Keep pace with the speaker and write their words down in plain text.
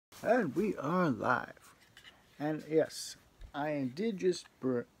And we are live. And yes, I did just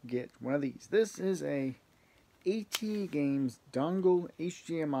get one of these. This is a AT Games Dongle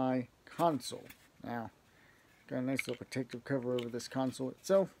HDMI console. Now, got a nice little protective cover over this console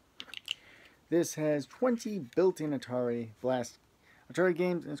itself. This has 20 built-in Atari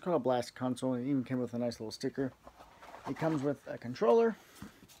games, and it's called a Blast console, and it even came with a nice little sticker. It comes with a controller,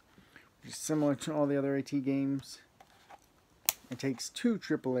 which is similar to all the other AT games. It takes 2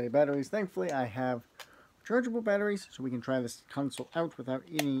 AAA batteries. Thankfully, I have rechargeable batteries, so we can try this console out without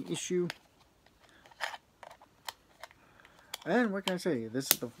any issue. And what can I say?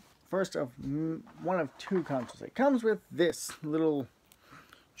 This is the first of one of 2 consoles. It comes with this little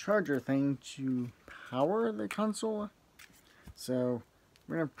charger thing to power the console. So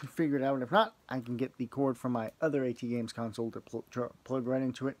we're going to figure it out. If not, I can get the cord from my other AT Games console to plug right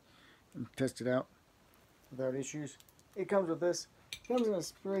into it and test it out without issues. It comes with this. It comes in a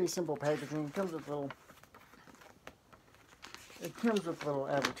pretty simple packaging. It comes with little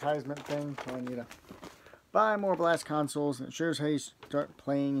advertisement thing telling you to buy more Blast consoles, and it shows how you start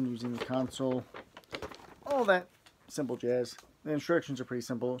playing and using the console. All that simple jazz. The instructions are pretty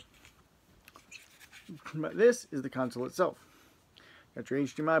simple. But this is the console itself. Got your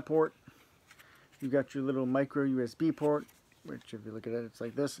HDMI port. You've got your little micro USB port, which if you look at it, it's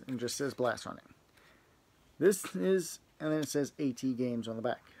like this, and just says Blast on it. This is, and then it says AT Games on the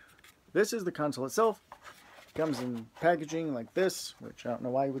back. This is the console itself. It comes in packaging like this, which I don't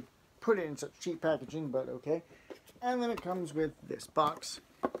know why you would put it in such cheap packaging, but okay. And then it comes with this box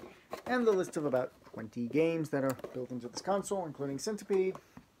and the list of about 20 games that are built into this console, including Centipede,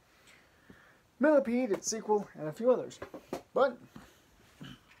 Millipede, its sequel, and a few others. But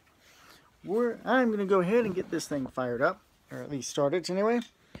I'm going to go ahead and get this thing fired up, or at least start it anyway.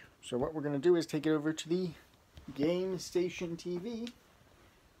 So what we're going to do is take it over to the Game Station TV.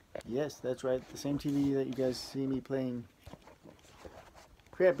 Yes, that's right, the same TV that you guys see me playing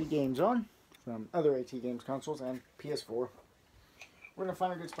crappy games on from other AT Games consoles and PS4. We're going to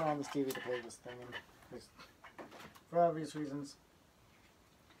find a good spot on this TV to play this thing in, because for obvious reasons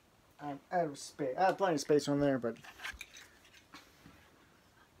I'm out of space. I have plenty of space on there, but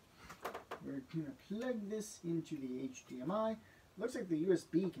we're going to plug this into the HDMI. Looks like the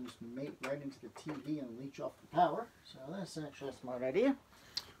USB can just mate right into the TV and leech off the power, so that's actually a smart idea.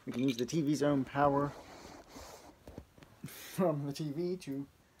 We can use the TV's own power from the TV to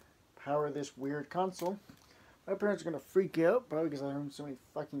power this weird console. My parents are going to freak out, probably because I own so many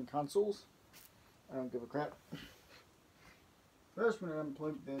fucking consoles. I don't give a crap. First, we're going to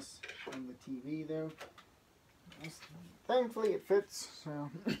unplug this from the TV, though. Thankfully, it fits, so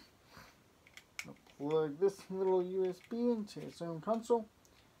I'll plug this little USB into its own console.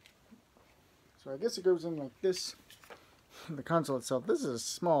 So I guess it goes in like this. The console itself, this is a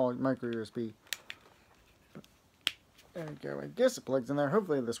small micro USB. There we go. I guess it plugs in there.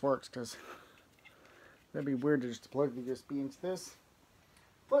 Hopefully this works, because that'd be weird to just plug the USB into this.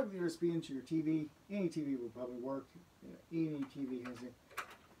 Plug the USB into your TV. Any TV will probably work. Any TV has a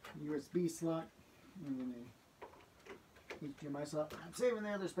USB slot and then a HDMI slot. I'm saving the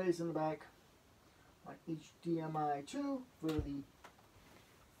other space in the back. My HDMI 2 for the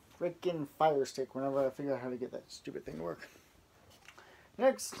freaking Fire Stick whenever I figure out how to get that stupid thing to work.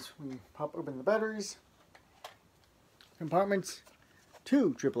 Next, we pop open the batteries. Compartments,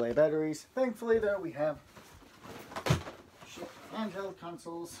 2 AAA batteries. Thankfully, though, we have handheld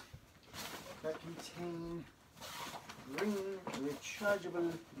consoles that contain green,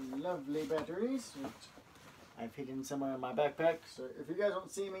 rechargeable, lovely batteries, which I've hidden somewhere in my backpack. So if you guys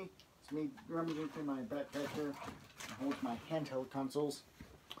don't see me, it's me rummaging through my backpack here. I hold my handheld consoles.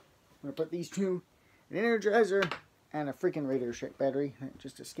 I'm going to put these 2, an Energizer, and a freaking Radio Shack battery that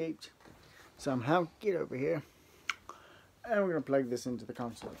just escaped somehow. Get over here. And we're going to plug this into the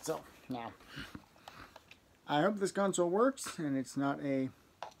console itself. Now, I hope this console works and it's not a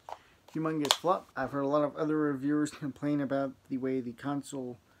humongous flop. I've heard a lot of other reviewers complain about the way the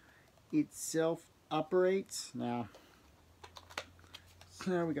console itself operates. Now,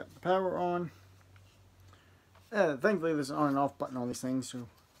 so we got the power on. Thankfully, there's an on and off button on these things, so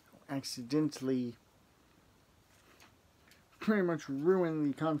accidentally pretty much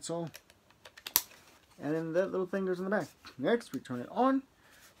ruin the console. And then that little thing goes in the back. Next, we turn it on.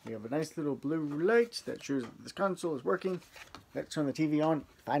 We have a nice little blue light that shows that this console is working. Let's turn the TV on,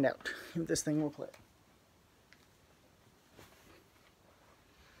 find out if this thing will play.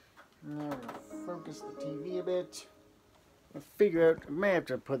 Now we're going to focus the TV a bit. We'll figure out, I may have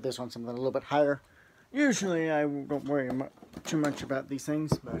to put this on something a little bit higher. Usually I don't worry too much about these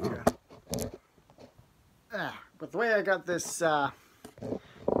things, but with the way I got this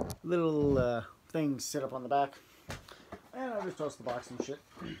little things set up on the back. And I'll just toss the box and shit.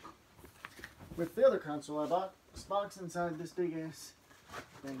 With the other console I bought, this box inside this big ass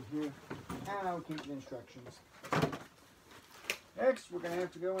thing here. And I'll keep the instructions. Next, we're going to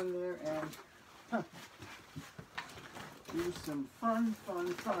have to go in there and do some fun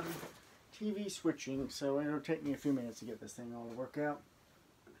TV switching. So it'll take me a few minutes to get this thing all to work out.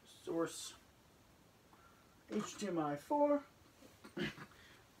 Source HDMI 4.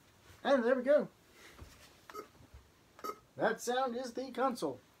 And there we go. That sound is the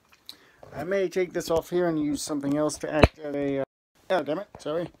console. I may take this off here and use something else to act as a... oh, damn it.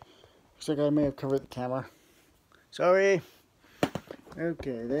 Sorry. Looks like I may have covered the camera. Sorry.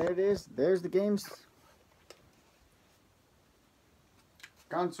 Okay, there it is. There's the games.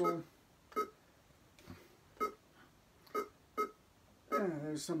 Console.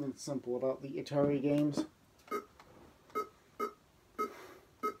 There's something simple about the Atari games.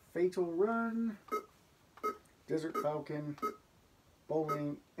 Fatal Run, Desert Falcon,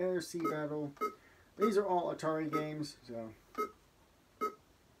 Bowling, Air Sea Battle. These are all Atari games, so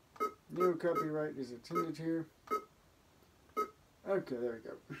no copyright is intended here. Okay, there we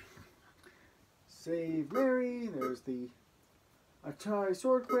go. Save Mary, there's the Atari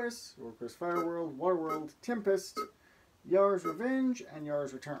Sword Quest, Sword Quest Fire World, Water World, Tempest, Yar's Revenge, and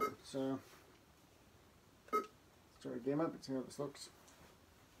Yar's Return. So, let's start a game up and see how this looks.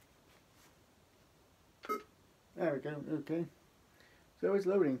 There we go, okay. So it's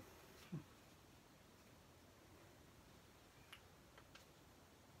loading.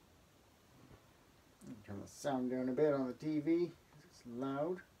 Turn the sound down a bit on the TV. It's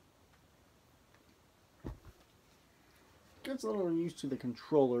loud. Gets a little used to the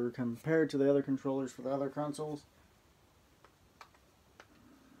controller compared to the other controllers for the other consoles.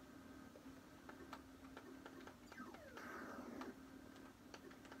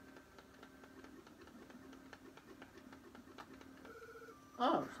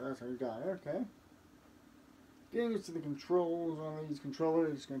 Oh, so that's how you got it, okay. Getting used to the controls on these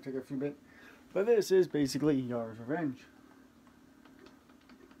controllers is going to take a few bits. But this is basically Yar's Revenge.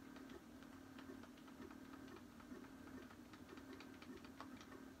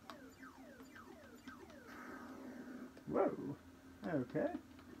 Whoa, okay.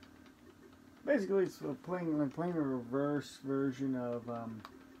 Basically, it's playing a reverse version of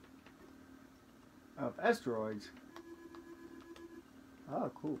Asteroids. Oh,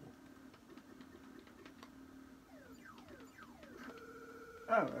 cool.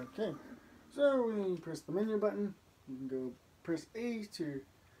 Oh, okay. So when you press the menu button, you can go press A to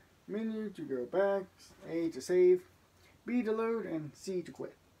menu to go back, A to save, B to load, and C to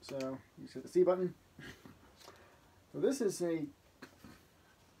quit. So you hit the C button. So this is a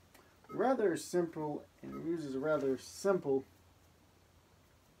rather simple, and it uses a rather simple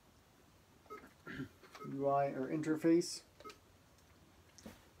UI or interface.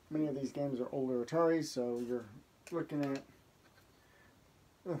 Many of these games are older Ataris, so you're looking at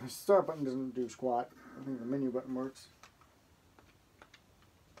the start button doesn't do squat. I think the menu button works.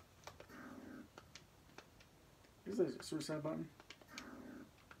 Is there a suicide button?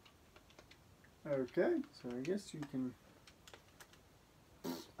 Okay, so I guess you can...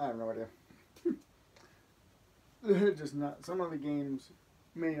 I have no idea. Just not. Some of the games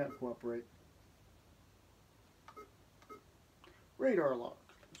may not cooperate. Radar lock.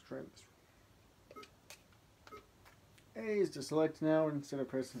 Let's try this. A is to select now instead of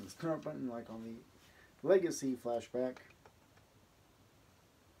pressing the start button like on the Legacy flashback.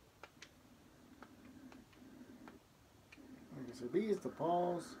 Okay, so B is to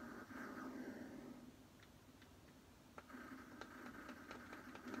pause.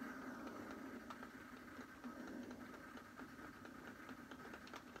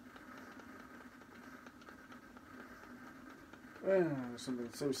 Something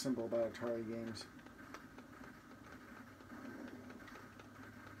so simple about Atari games.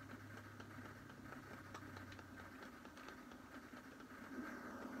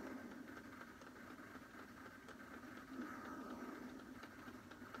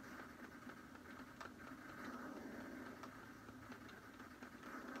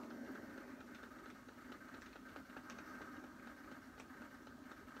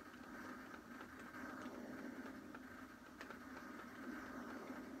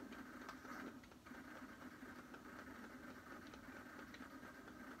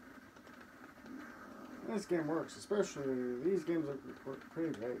 This game works, especially these games work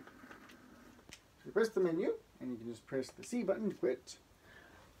pretty great. So you press the menu, and you can just press the C button to quit.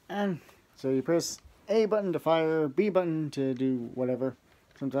 And so you press A button to fire, B button to do whatever.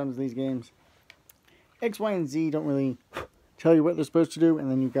 Sometimes these games, X, Y, and Z don't really tell you what they're supposed to do.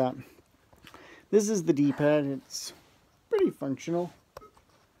 And then you got, this is the D-pad. It's pretty functional.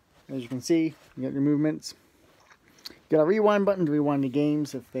 As you can see, you got your movements. You got a rewind button to rewind the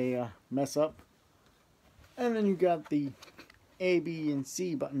games if they mess up. And then you got the A, B, and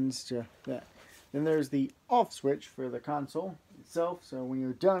C buttons to that. Then there's the off switch for the console itself. So when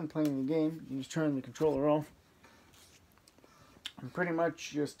you're done playing the game, you just turn the controller off. And pretty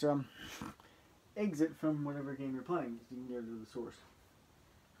much just exit from whatever game you're playing. You can go to the source.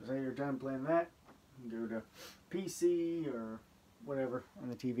 So say you're done playing that, you can go to PC or whatever on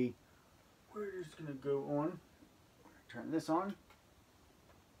the TV. We're just going to go on. Turn this on.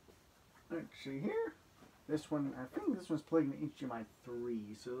 Actually here, this one, I think this one's plugged in HDMI 3.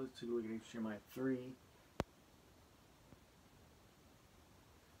 So let's take a look at HDMI 3.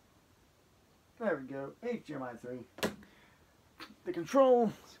 There we go, HDMI 3. The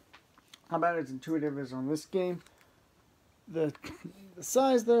control, how about as intuitive as on this game. The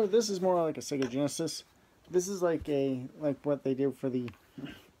size though, this is more like a Sega Genesis. This is like what they did for the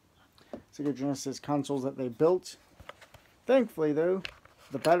Sega Genesis consoles that they built. Thankfully though,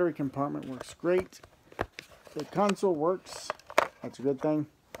 the battery compartment works great. The console works. That's a good thing.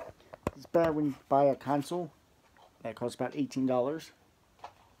 It's bad when you buy a console that costs about $18.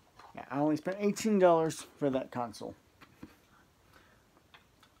 Yeah, I only spent $18 for that console.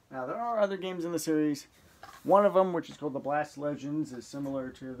 Now there are other games in the series. One of them, which is called the Blast Legends, is similar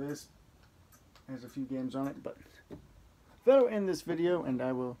to this. Has a few games on it, but that'll end this video, and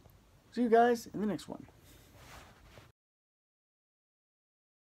I will see you guys in the next one.